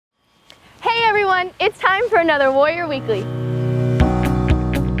everyone, it's time for another Warrior Weekly.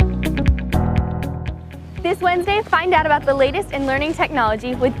 This Wednesday, find out about the latest in learning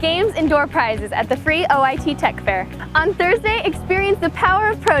technology with games and door prizes at the free OIT Tech Fair. On Thursday, experience the power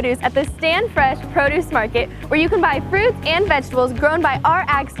of produce at the Stand Fresh Produce Market, where you can buy fruits and vegetables grown by our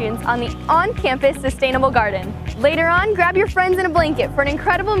ag students on the on-campus sustainable garden. Later on, grab your friends in a blanket for an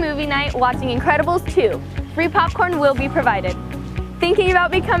incredible movie night watching Incredibles 2. Free popcorn will be provided. Thinking about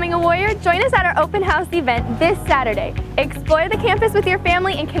becoming a warrior? Join us at our open house event this Saturday. Explore the campus with your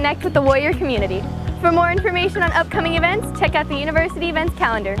family and connect with the warrior community. For more information on upcoming events, check out the university events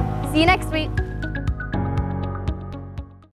calendar. See you next week.